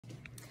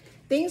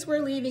Things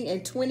we're leaving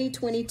in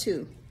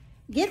 2022.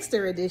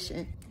 Gigster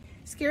edition.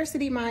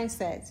 Scarcity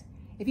mindsets.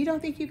 If you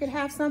don't think you could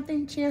have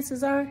something,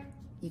 chances are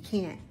you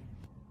can't.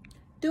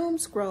 Doom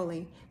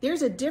scrolling.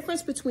 There's a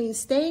difference between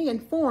staying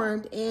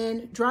informed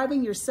and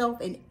driving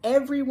yourself and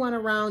everyone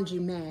around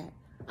you mad.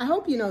 I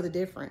hope you know the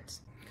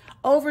difference.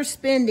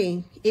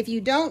 Overspending. If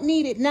you don't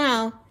need it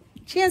now,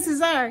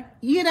 chances are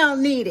you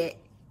don't need it.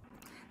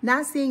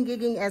 Not seeing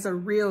gigging as a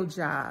real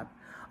job.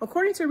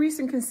 According to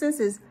recent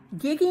consensus,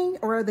 gigging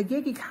or the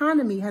gig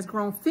economy has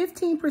grown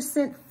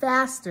 15%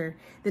 faster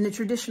than the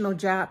traditional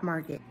job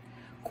market.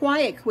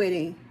 Quiet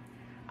quitting.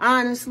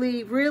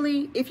 Honestly,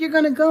 really, if you're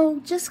gonna go,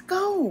 just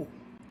go.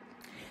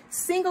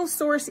 Single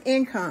source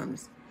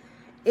incomes.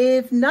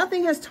 If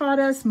nothing has taught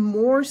us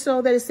more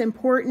so that it's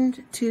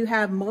important to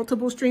have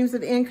multiple streams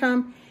of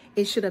income,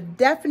 it should have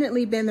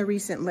definitely been the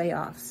recent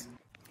layoffs.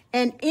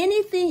 And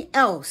anything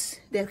else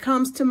that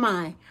comes to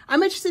mind,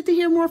 I'm interested to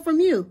hear more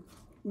from you.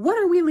 What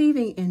are we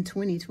leaving in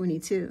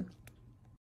 2022?